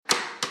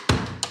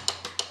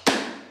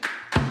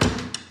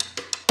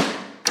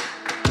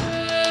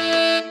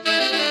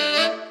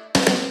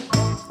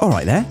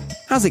right there,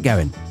 how's it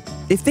going?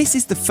 If this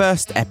is the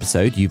first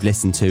episode you've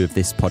listened to of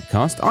this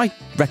podcast, I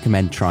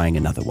recommend trying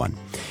another one.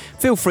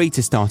 Feel free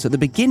to start at the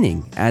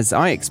beginning as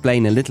I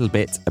explain a little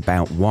bit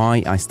about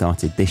why I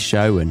started this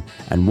show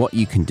and what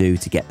you can do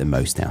to get the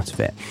most out of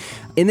it.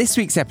 In this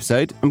week's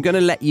episode, I'm going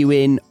to let you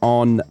in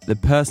on the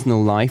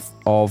personal life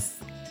of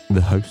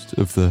the host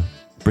of the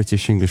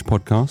British English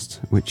podcast,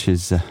 which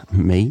is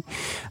me.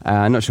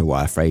 I'm not sure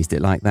why I phrased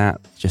it like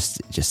that. It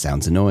just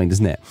sounds annoying,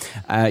 doesn't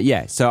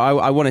it? So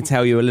I want to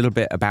tell you a little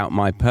bit about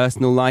my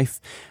personal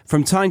life.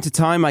 From time to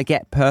time, I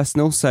get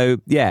personal. So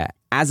yeah,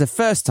 as a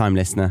first-time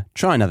listener,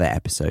 try another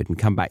episode and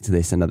come back to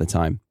this another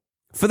time.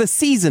 For the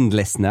seasoned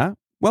listener,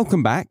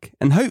 welcome back.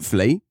 And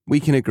hopefully we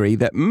can agree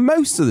that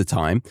most of the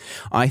time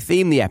I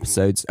theme the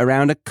episodes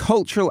around a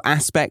cultural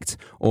aspect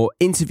or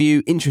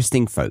interview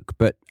interesting folk.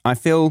 But I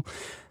feel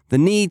the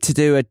need to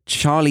do a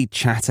Charlie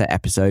Chatter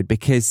episode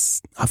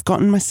because I've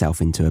gotten myself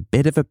into a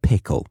bit of a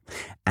pickle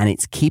and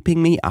it's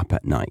keeping me up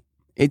at night.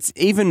 It's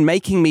even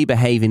making me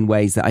behave in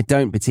ways that I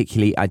don't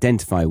particularly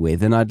identify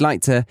with, and I'd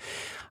like to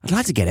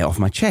get it off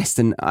my chest.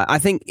 And I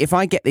think if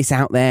I get this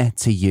out there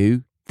to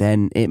you,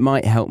 then it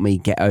might help me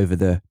get over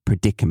the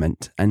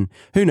predicament. And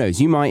who knows,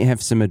 you might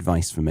have some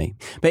advice for me.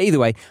 But either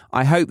way,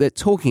 I hope that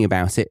talking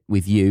about it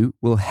with you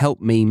will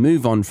help me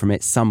move on from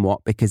it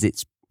somewhat, because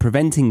it's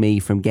preventing me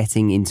from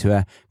getting into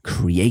a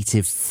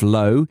creative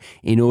flow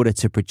in order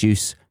to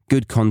produce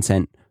good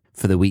content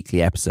for the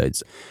weekly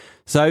episodes.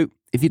 So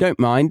if you don't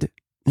mind,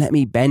 let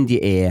me bend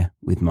your ear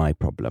with my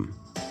problem.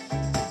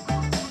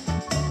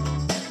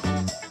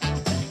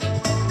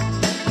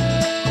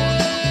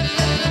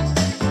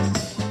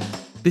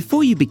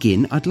 Before you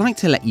begin, I'd like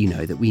to let you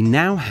know that we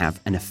now have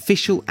an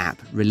official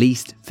app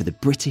released for the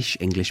British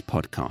English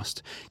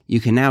podcast. You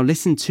can now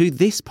listen to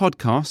this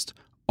podcast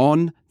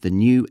on the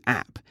new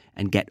app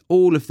and get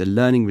all of the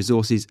learning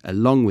resources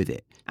along with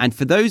it. And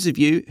for those of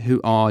you who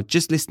are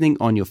just listening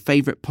on your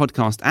favourite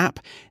podcast app,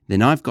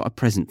 then I've got a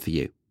present for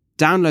you.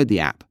 Download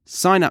the app,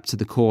 sign up to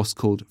the course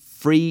called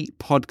Free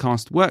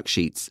Podcast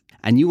Worksheets,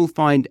 and you will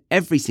find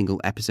every single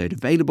episode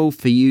available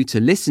for you to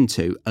listen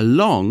to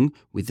along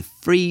with the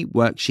free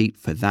worksheet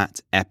for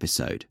that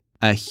episode.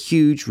 A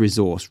huge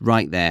resource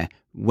right there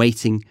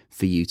waiting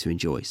for you to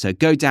enjoy. So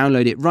go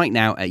download it right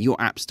now at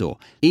your app store,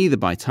 either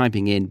by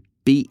typing in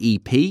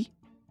BEP,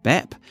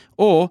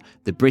 or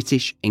the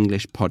British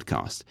English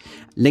podcast.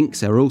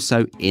 Links are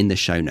also in the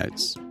show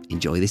notes.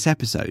 Enjoy this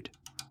episode.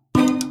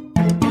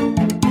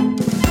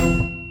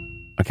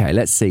 Okay,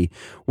 let's see.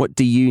 What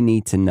do you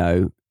need to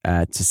know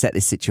to set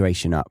this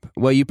situation up?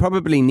 Well, you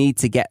probably need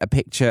to get a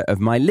picture of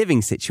my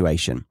living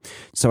situation.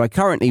 So I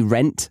currently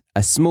rent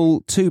a small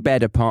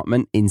 2-bed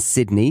apartment in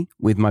Sydney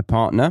with my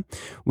partner,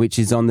 which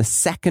is on the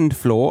second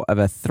floor of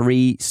a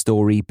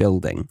 3-story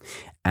building.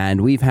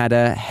 And we've had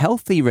a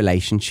healthy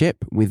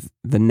relationship with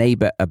the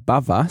neighbour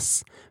above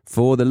us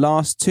for the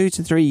last 2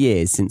 to 3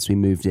 years since we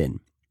moved in.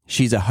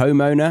 She's a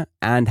homeowner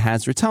and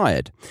has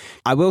retired.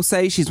 I will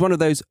say she's one of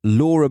those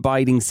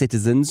law-abiding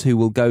citizens who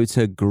will go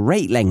to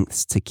great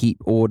lengths to keep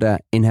order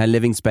in her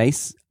living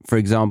space. For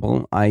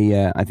example,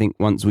 I think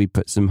once we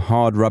put some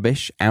hard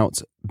rubbish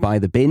out by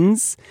the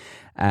bins,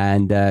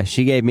 and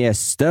she gave me a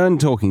stern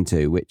talking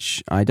to,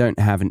 which I don't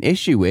have an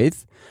issue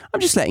with. I'm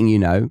just letting you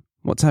know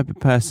what type of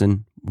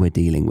person we're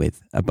dealing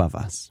with above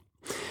us.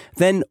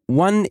 Then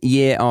 1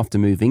 year after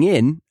moving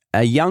in,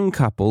 a young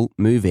couple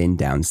move in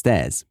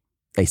downstairs.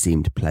 They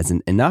seemed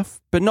pleasant enough,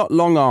 but not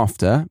long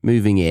after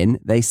moving in,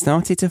 they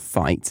started to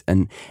fight,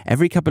 and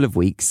every couple of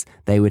weeks,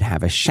 they would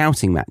have a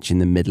shouting match in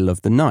the middle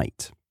of the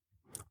night.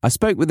 I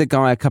spoke with the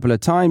guy a couple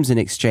of times and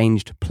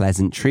exchanged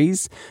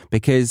pleasantries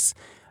because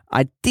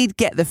I did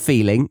get the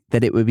feeling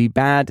that it would be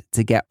bad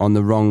to get on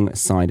the wrong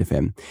side of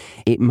him.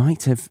 It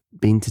might have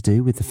been to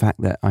do with the fact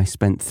that I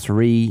spent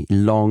 3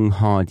 long,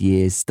 hard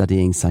years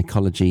studying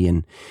psychology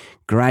and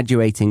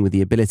graduating with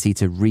the ability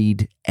to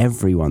read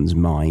everyone's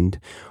mind,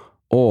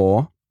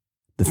 or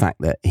the fact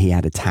that he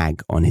had a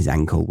tag on his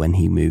ankle when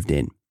he moved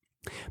in.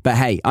 But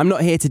hey, I'm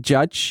not here to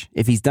judge.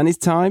 If he's done his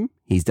time,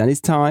 he's done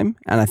his time.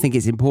 And I think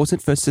it's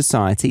important for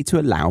society to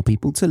allow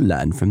people to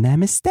learn from their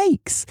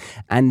mistakes.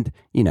 And,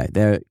 you know,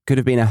 there could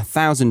have been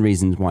 1,000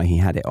 reasons why he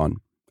had it on.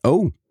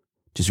 Oh,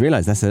 just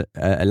realised that's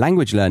a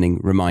language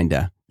learning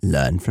reminder.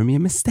 Learn from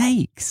your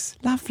mistakes.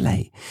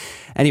 Lovely.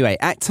 Anyway,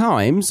 at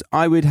times,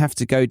 I would have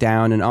to go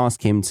down and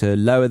ask him to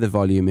lower the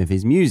volume of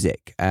his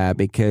music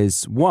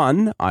because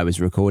 1, I was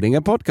recording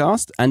a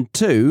podcast, and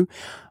 2,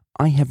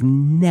 I have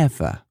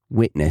never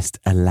witnessed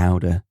a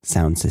louder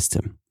sound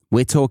system.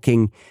 We're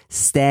talking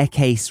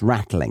staircase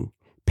rattling,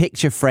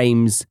 picture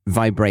frames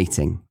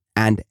vibrating,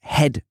 and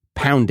head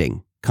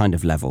pounding kind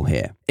of level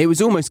here. It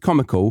was almost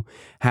comical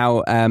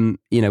how,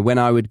 when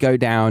I would go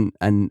down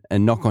and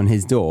knock on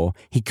his door,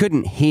 he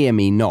couldn't hear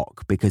me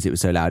knock because it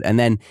was so loud. And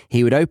then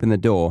he would open the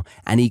door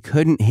and he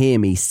couldn't hear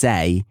me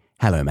say,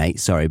 "Hello, mate,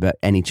 sorry, but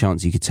any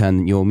chance you could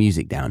turn your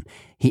music down?"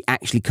 He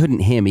actually couldn't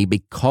hear me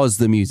because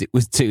the music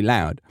was too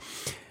loud.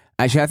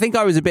 Actually, I think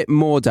I was a bit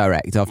more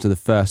direct after the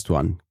first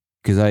one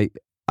because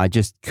I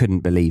just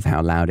couldn't believe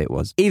how loud it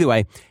was. Either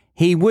way,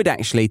 he would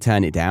actually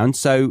turn it down,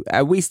 so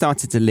we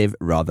started to live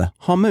rather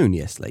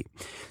harmoniously.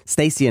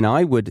 Stacey and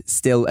I would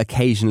still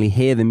occasionally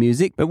hear the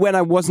music, but when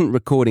I wasn't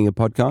recording a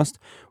podcast,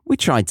 we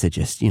tried to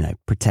just,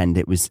 pretend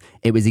it was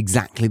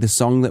exactly the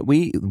song that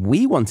we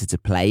wanted to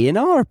play in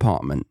our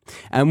apartment.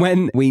 And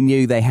when we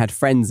knew they had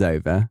friends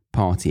over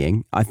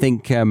partying, I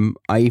think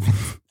I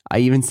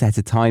even set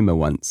a timer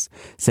once,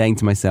 saying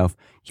to myself,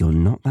 "You're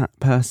not that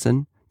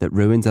person that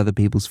ruins other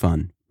people's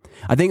fun."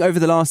 I think over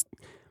the last,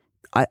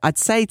 I'd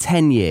say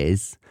 10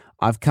 years,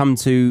 I've come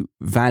to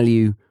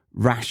value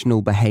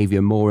rational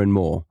behaviour more and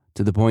more,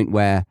 to the point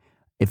where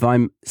if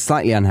I'm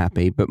slightly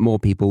unhappy, but more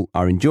people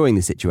are enjoying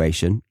the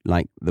situation,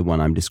 like the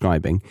one I'm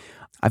describing,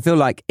 I feel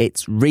like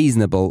it's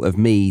reasonable of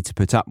me to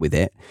put up with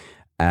it,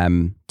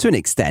 to an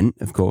extent,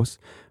 of course.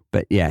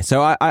 But yeah,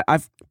 so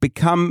I've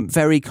become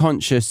very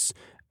conscious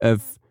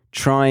of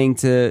trying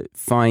to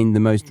find the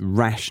most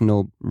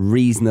rational,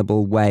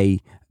 reasonable way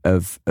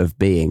of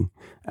being.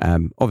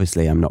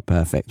 Obviously, I'm not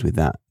perfect with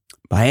that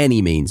by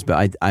any means,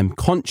 but I'm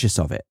conscious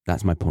of it.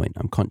 That's my point.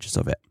 I'm conscious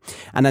of it.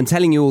 And I'm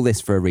telling you all this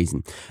for a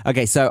reason.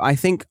 Okay, so I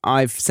think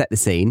I've set the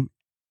scene.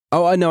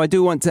 Oh, no, I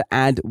do want to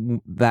add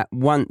that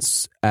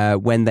once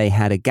when they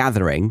had a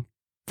gathering,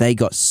 they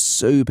got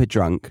super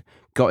drunk,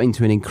 got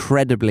into an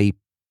incredibly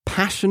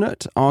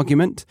passionate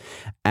argument,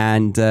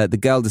 and the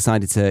girl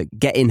decided to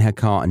get in her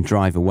car and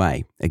drive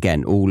away.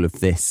 Again, all of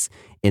this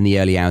in the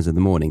early hours of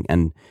the morning.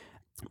 And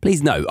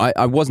please note,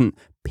 I wasn't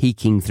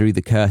peeking through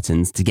the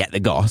curtains to get the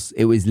goss.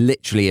 It was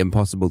literally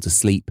impossible to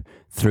sleep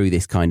through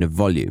this kind of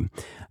volume.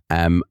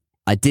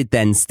 I did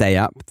then stay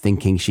up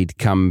thinking she'd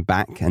come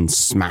back and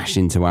smash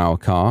into our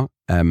car,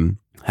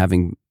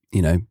 having,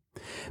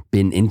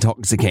 been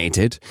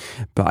intoxicated.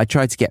 But I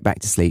tried to get back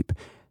to sleep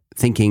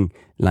thinking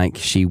like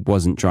she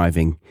wasn't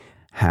driving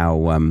how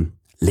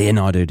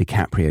Leonardo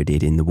DiCaprio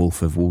did in The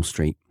Wolf of Wall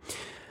Street.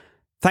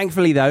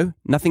 Thankfully, though,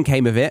 nothing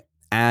came of it.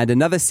 And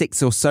another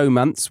 6 or so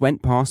months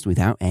went past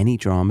without any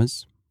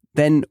dramas.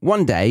 Then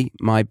one day,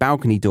 my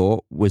balcony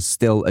door was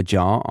still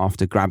ajar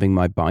after grabbing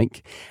my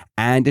bike,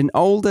 and an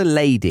older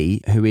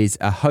lady who is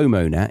a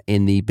homeowner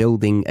in the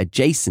building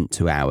adjacent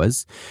to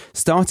ours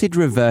started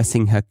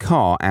reversing her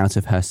car out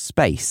of her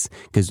space,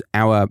 because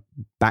our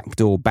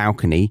backdoor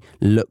balcony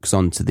looks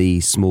onto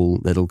the small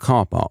little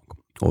car park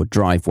or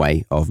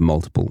driveway of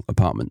multiple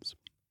apartments.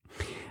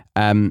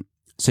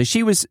 So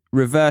she was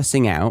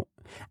reversing out,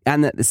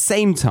 and at the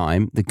same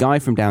time, the guy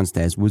from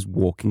downstairs was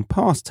walking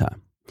past her.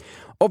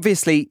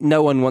 Obviously,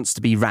 no one wants to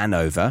be ran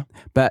over,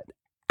 but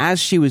as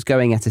she was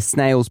going at a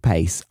snail's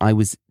pace, I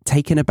was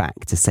taken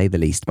aback, to say the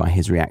least, by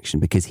his reaction,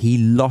 because he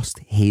lost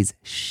his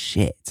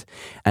shit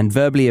and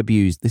verbally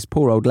abused this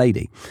poor old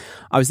lady.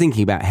 I was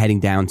thinking about heading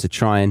down to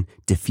try and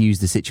diffuse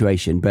the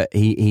situation, but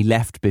he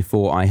left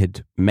before I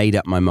had made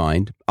up my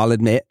mind. I'll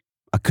admit,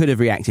 I could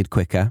have reacted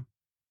quicker,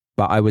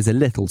 but I was a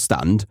little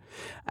stunned,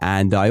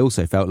 and I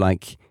also felt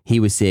like he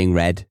was seeing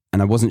red,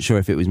 and I wasn't sure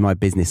if it was my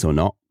business or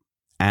not,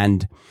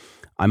 and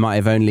I might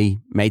have only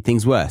made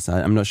things worse.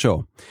 I'm not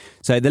sure.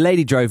 So the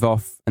lady drove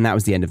off, and that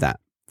was the end of that.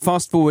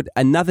 Fast forward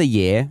another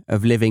year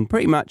of living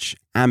pretty much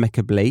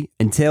amicably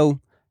until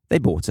they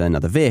bought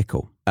another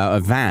vehicle. A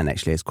van,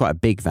 actually. It's quite a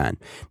big van.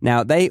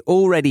 Now, they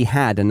already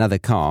had another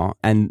car,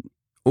 and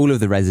all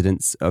of the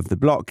residents of the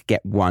block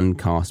get one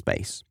car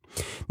space.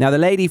 Now, the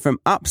lady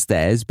from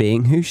upstairs,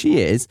 being who she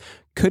is,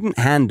 couldn't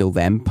handle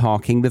them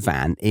parking the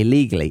van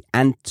illegally.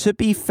 And to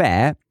be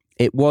fair,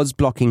 it was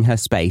blocking her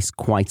space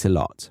quite a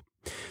lot.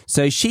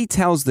 So she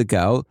tells the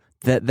girl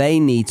that they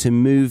need to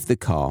move the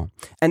car.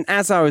 And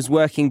as I was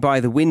working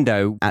by the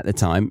window at the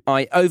time,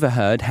 I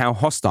overheard how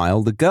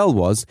hostile the girl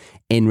was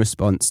in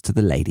response to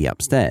the lady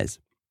upstairs.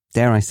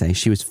 Dare I say,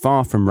 she was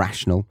far from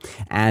rational,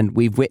 and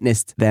we've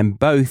witnessed them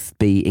both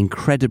be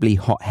incredibly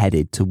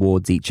hot-headed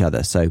towards each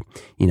other. So,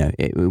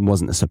 it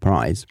wasn't a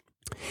surprise.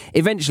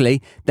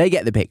 Eventually, they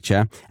get the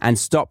picture and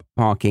stop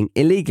parking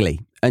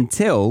illegally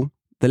until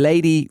the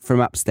lady from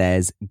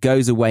upstairs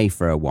goes away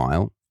for a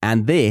while.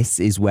 And this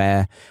is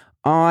where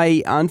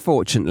I,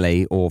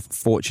 unfortunately, or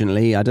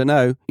fortunately, I don't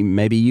know,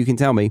 maybe you can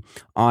tell me,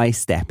 I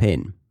step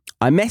in.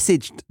 I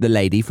messaged the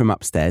lady from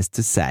upstairs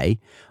to say,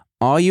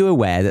 "Are you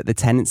aware that the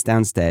tenants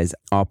downstairs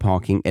are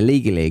parking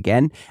illegally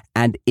again?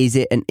 And is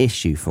it an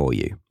issue for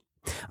you?"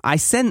 I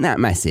sent that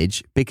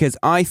message because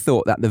I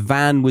thought that the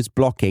van was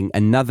blocking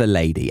another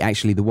lady,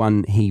 actually the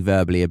one he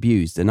verbally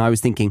abused. And I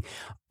was thinking,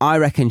 I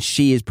reckon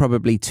she is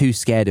probably too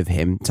scared of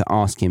him to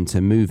ask him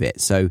to move it.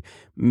 So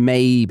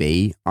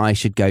maybe I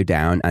should go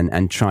down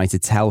and try to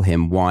tell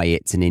him why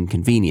it's an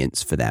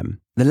inconvenience for them.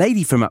 The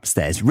lady from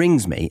upstairs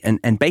rings me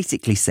and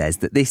basically says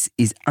that this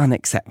is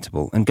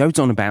unacceptable and goes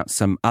on about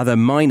some other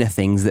minor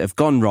things that have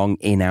gone wrong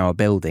in our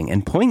building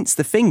and points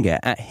the finger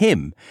at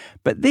him.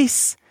 But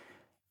this,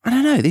 I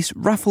don't know, this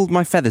ruffled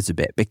my feathers a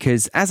bit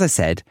because, as I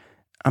said,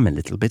 I'm a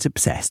little bit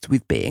obsessed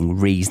with being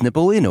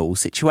reasonable in all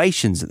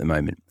situations at the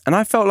moment. And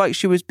I felt like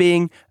she was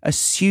being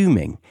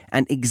assuming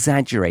and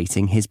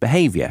exaggerating his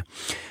behaviour.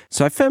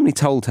 So I firmly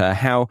told her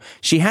how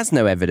she has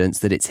no evidence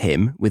that it's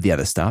him with the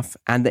other stuff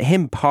and that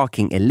him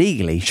parking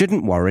illegally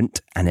shouldn't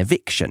warrant an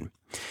eviction.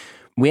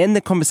 We end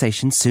the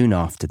conversation soon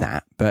after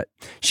that, but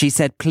she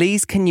said,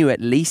 please can you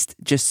at least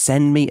just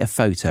send me a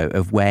photo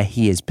of where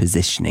he is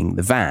positioning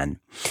the van?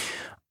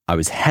 I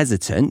was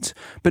hesitant,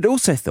 but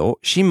also thought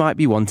she might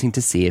be wanting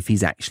to see if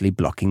he's actually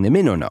blocking them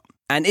in or not.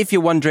 And if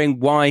you're wondering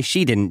why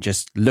she didn't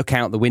just look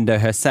out the window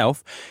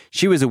herself,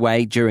 she was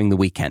away during the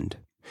weekend.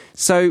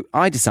 So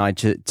I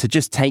decided to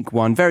just take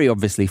one very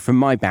obviously from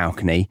my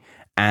balcony,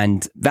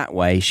 and that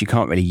way she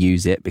can't really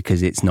use it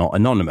because it's not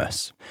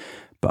anonymous.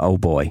 But oh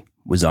boy,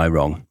 was I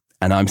wrong.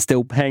 And I'm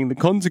still paying the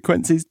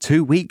consequences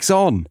 2 weeks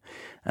on.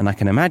 And I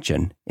can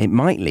imagine it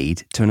might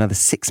lead to another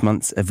 6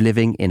 months of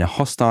living in a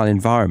hostile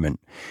environment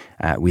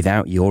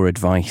without your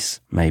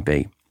advice,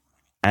 maybe.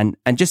 And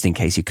just in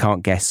case you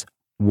can't guess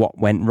what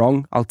went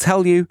wrong, I'll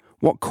tell you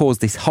what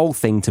caused this whole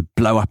thing to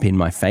blow up in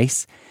my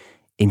face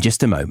in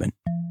just a moment.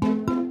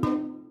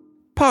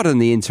 Pardon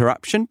the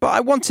interruption, but I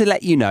want to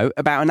let you know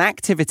about an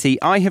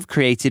activity I have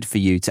created for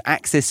you to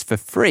access for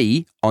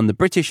free on the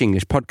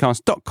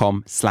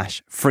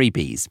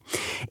britishenglishpodcast.com/freebies.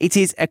 It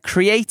is a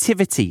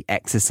creativity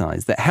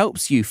exercise that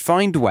helps you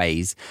find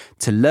ways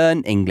to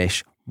learn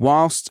English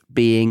whilst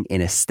being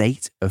in a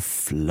state of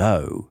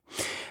flow.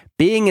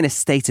 Being in a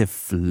state of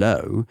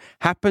flow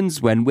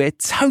happens when we're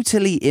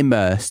totally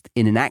immersed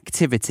in an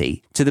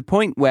activity to the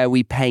point where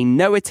we pay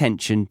no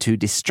attention to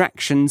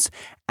distractions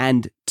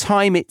and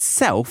time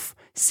itself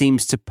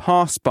seems to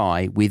pass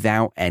by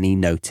without any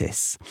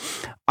notice.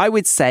 I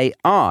would say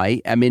I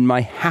am in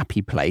my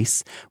happy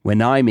place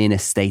when I'm in a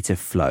state of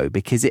flow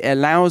because it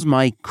allows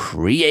my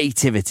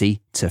creativity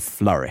to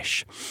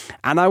flourish.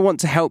 And I want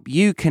to help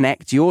you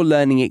connect your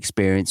learning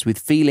experience with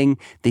feeling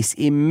this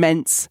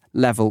immense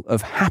level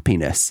of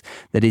happiness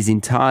that is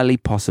entirely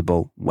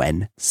possible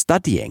when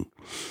studying.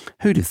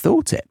 Who'd have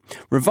thought it?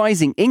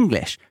 Revising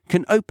English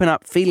can open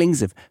up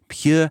feelings of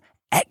pure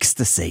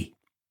ecstasy.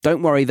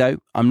 Don't worry though,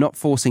 I'm not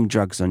forcing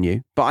drugs on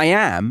you, but I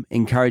am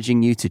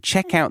encouraging you to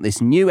check out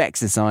this new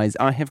exercise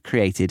I have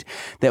created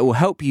that will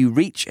help you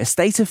reach a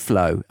state of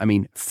flow,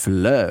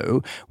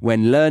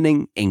 when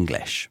learning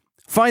English.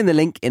 Find the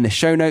link in the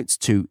show notes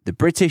to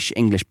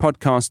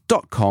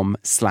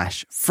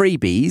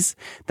thebritishenglishpodcast.com/freebies.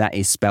 That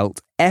is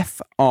spelt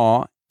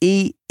FREEBIES.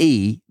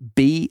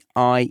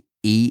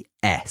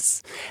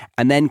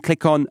 And then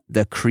click on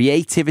the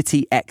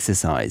creativity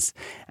exercise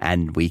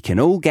and we can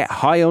all get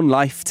high on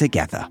life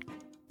together.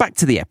 Back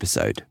to the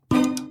episode.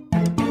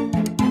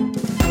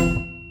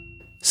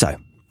 So,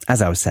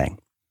 as I was saying,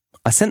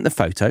 I sent the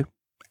photo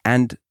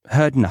and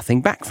heard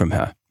nothing back from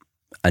her.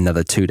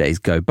 Another 2 days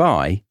go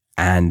by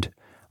and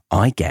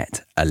I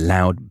get a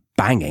loud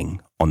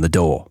banging on the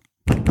door.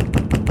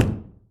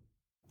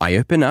 I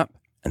open up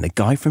and the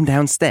guy from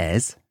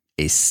downstairs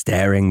is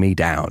staring me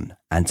down.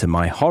 And to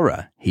my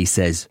horror, he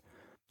says,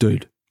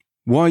 "Dude,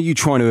 why are you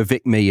trying to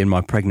evict me and my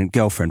pregnant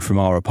girlfriend from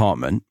our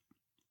apartment?"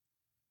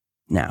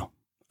 Now,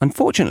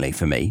 unfortunately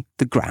for me,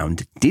 the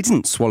ground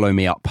didn't swallow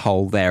me up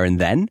whole there and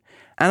then,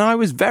 and I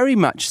was very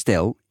much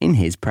still in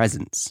his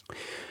presence.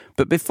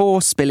 But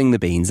before spilling the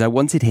beans, I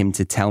wanted him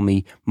to tell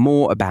me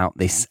more about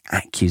this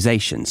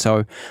accusation.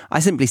 So I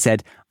simply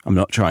said, "I'm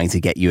not trying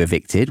to get you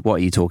evicted. What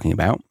are you talking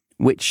about?"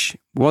 Which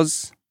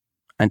was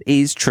and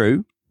is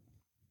true.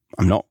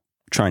 I'm not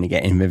trying to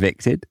get him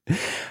evicted.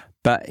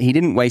 But he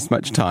didn't waste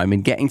much time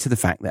in getting to the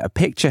fact that a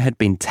picture had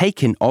been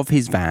taken of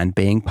his van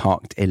being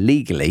parked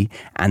illegally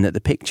and that the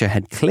picture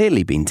had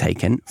clearly been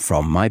taken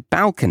from my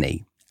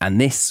balcony.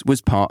 And this was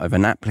part of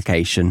an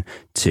application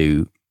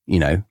to,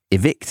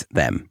 evict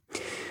them.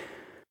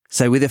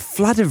 So with a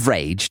flood of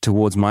rage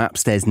towards my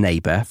upstairs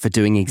neighbour for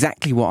doing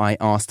exactly what I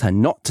asked her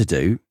not to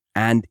do,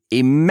 and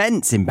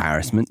immense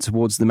embarrassment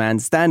towards the man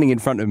standing in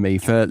front of me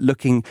for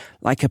looking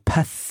like a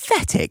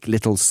pathetic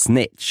little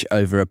snitch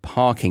over a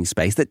parking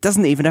space that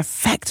doesn't even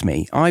affect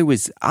me, I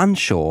was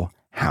unsure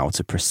how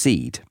to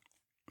proceed.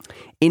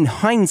 In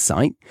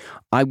hindsight,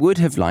 I would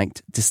have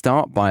liked to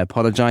start by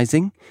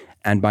apologising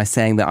and by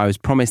saying that I was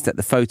promised that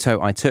the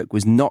photo I took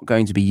was not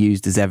going to be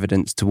used as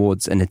evidence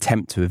towards an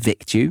attempt to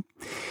evict you.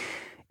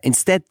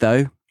 Instead,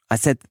 though, I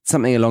said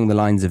something along the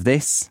lines of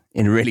this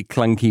in a really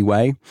clunky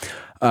way.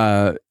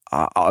 I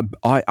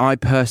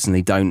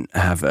personally don't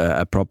have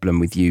a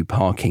problem with you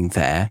parking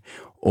there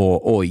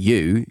or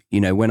you.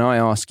 When I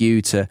ask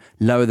you to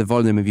lower the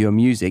volume of your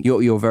music,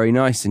 you're very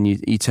nice and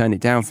you turn it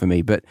down for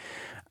me. But,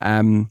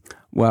 the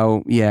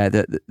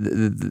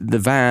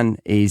van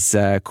is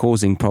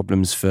causing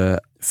problems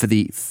for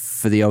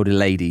the older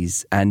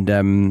ladies.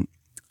 And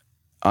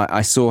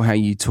I saw how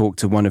you talked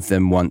to one of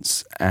them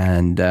once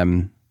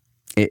and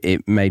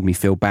it made me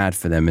feel bad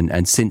for them.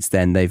 And since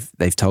then,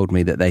 they've told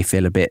me that they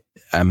feel a bit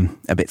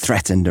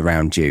threatened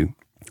around you.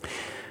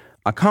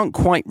 I can't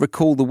quite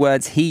recall the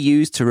words he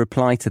used to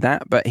reply to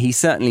that, but he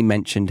certainly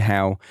mentioned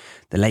how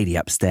the lady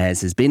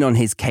upstairs has been on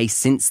his case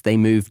since they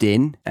moved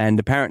in, and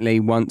apparently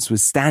once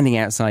was standing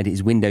outside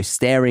his window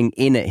staring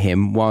in at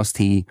him whilst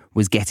he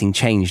was getting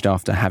changed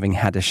after having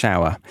had a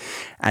shower.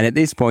 And at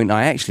this point,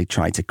 I actually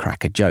tried to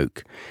crack a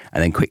joke,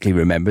 and then quickly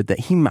remembered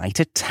that he might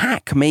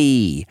attack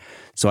me.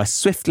 So I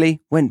swiftly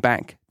went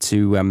back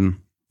to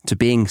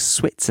being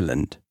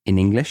Switzerland in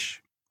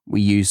English.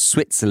 We use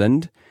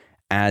Switzerland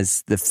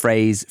as the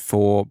phrase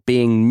for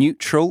being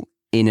neutral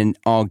in an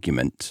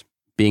argument,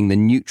 being the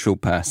neutral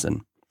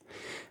person.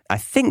 I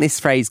think this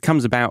phrase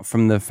comes about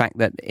from the fact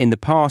that in the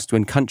past,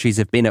 when countries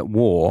have been at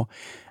war,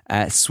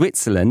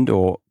 Switzerland,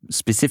 or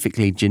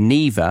specifically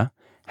Geneva,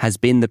 has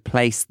been the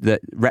place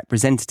that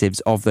representatives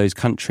of those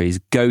countries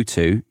go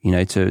to,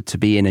 to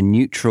be in a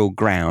neutral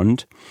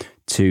ground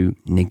to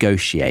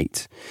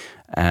negotiate.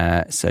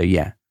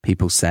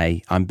 People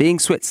say, I'm being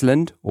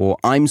Switzerland, or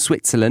I'm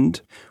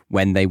Switzerland,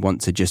 when they want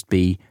to just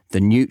be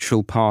the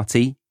neutral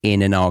party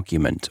in an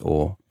argument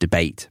or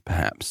debate,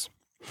 perhaps.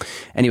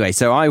 Anyway,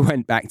 so I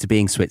went back to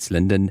being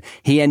Switzerland, and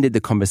he ended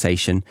the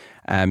conversation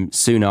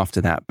soon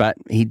after that, but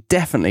he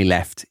definitely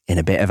left in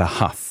a bit of a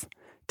huff,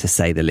 to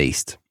say the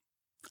least.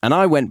 And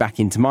I went back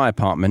into my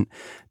apartment,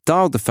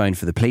 dialed the phone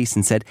for the police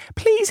and said,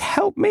 "Please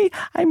help me,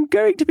 I'm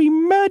going to be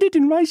murdered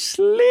in my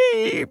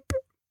sleep."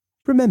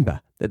 Remember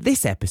that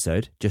this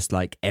episode, just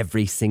like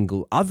every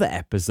single other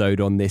episode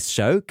on this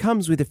show,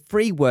 comes with a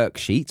free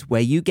worksheet where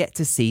you get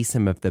to see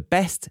some of the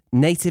best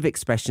native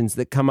expressions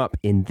that come up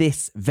in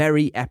this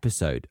very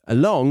episode,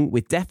 along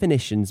with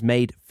definitions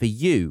made for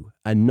you,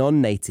 a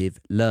non-native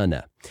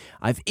learner.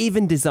 I've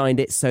even designed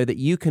it so that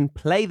you can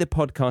play the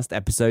podcast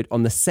episode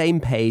on the same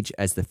page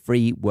as the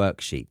free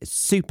worksheet. It's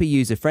super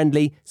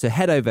user-friendly, so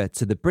head over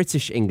to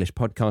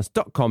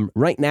thebritishenglishpodcast.com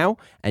right now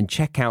and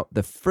check out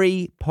the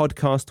free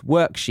podcast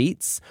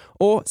worksheets,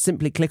 or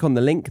simply click on the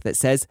link that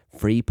says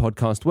free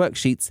podcast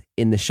worksheets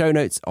in the show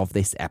notes of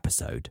this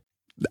episode.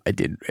 I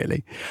didn't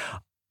really.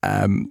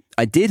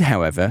 I did,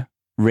 however,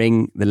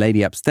 ring the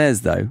lady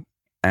upstairs, though,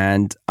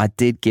 and I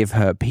did give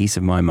her a piece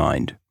of my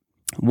mind.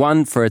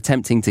 One, for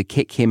attempting to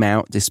kick him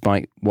out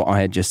despite what I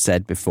had just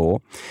said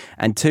before,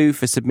 and two,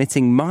 for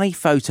submitting my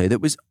photo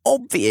that was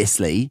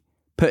obviously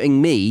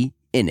putting me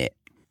in it.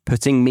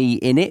 Putting me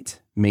in it,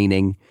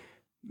 meaning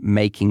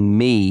making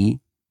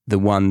me the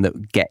one that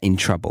would get in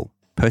trouble.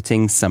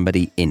 Putting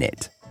somebody in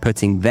it.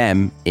 Putting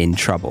them in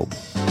trouble.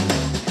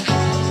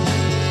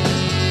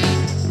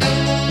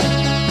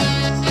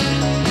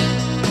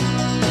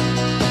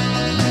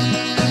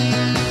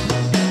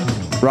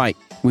 Right.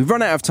 We've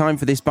run out of time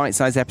for this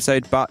bite-sized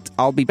episode, but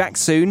I'll be back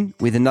soon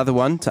with another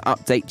one to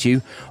update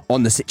you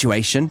on the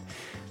situation.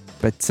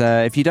 But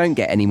if you don't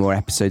get any more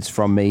episodes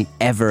from me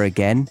ever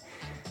again,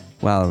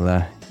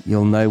 well,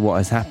 you'll know what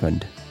has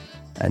happened.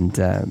 And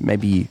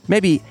maybe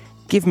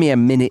give me a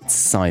minute's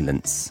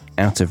silence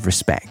out of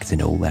respect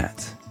and all that.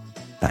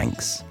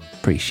 Thanks.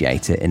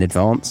 Appreciate it in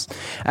advance.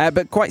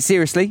 But quite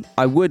seriously,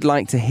 I would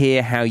like to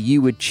hear how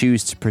you would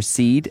choose to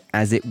proceed,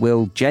 as it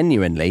will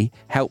genuinely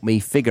help me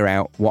figure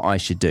out what I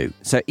should do.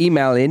 So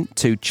email in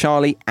to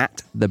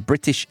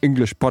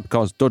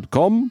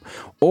charlie@thebritishenglishpodcast.com,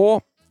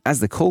 or,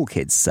 as the cool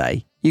kids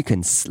say, you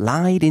can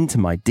slide into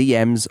my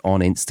DMs on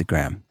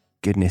Instagram.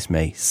 Goodness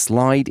me,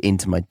 slide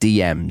into my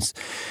DMs,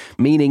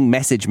 meaning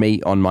message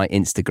me on my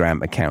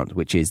Instagram account,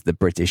 which is the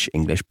British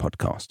English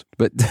Podcast.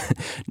 But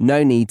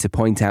no need to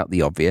point out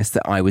the obvious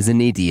that I was an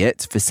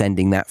idiot for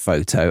sending that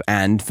photo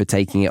and for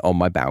taking it on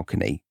my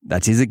balcony.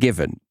 That is a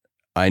given.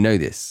 I know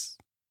this.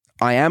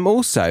 I am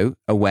also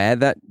aware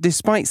that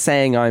despite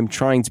saying I'm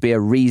trying to be a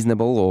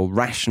reasonable or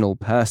rational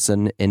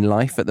person in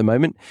life at the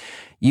moment,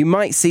 you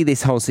might see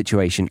this whole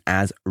situation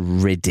as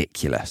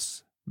ridiculous.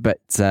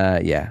 But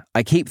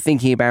I keep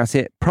thinking about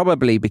it,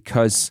 probably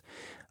because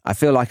I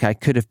feel like I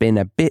could have been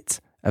a bit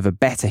of a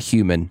better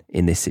human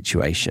in this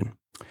situation.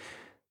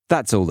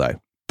 That's all, though.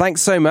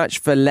 Thanks so much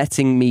for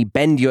letting me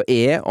bend your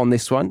ear on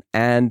this one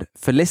and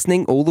for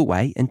listening all the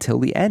way until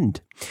the end.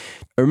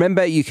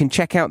 Remember, you can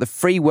check out the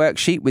free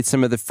worksheet with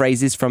some of the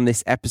phrases from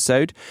this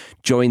episode,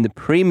 join the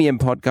premium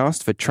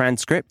podcast for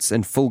transcripts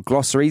and full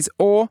glossaries,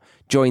 or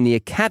join the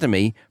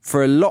Academy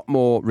for a lot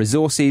more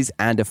resources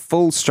and a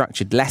full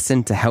structured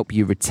lesson to help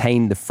you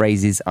retain the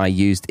phrases I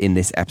used in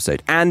this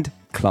episode, and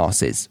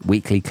classes,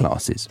 weekly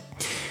classes.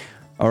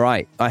 All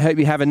right, I hope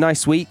you have a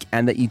nice week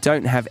and that you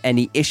don't have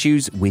any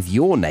issues with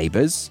your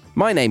neighbours.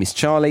 My name is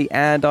Charlie,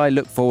 and I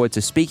look forward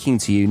to speaking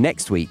to you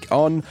next week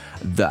on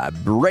the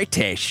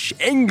British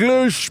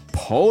English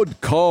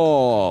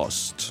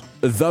Podcast.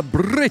 The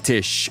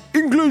British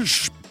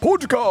English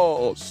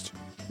Podcast.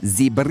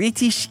 The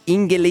British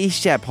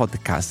English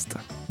Podcast.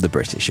 The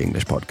British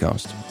English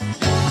Podcast.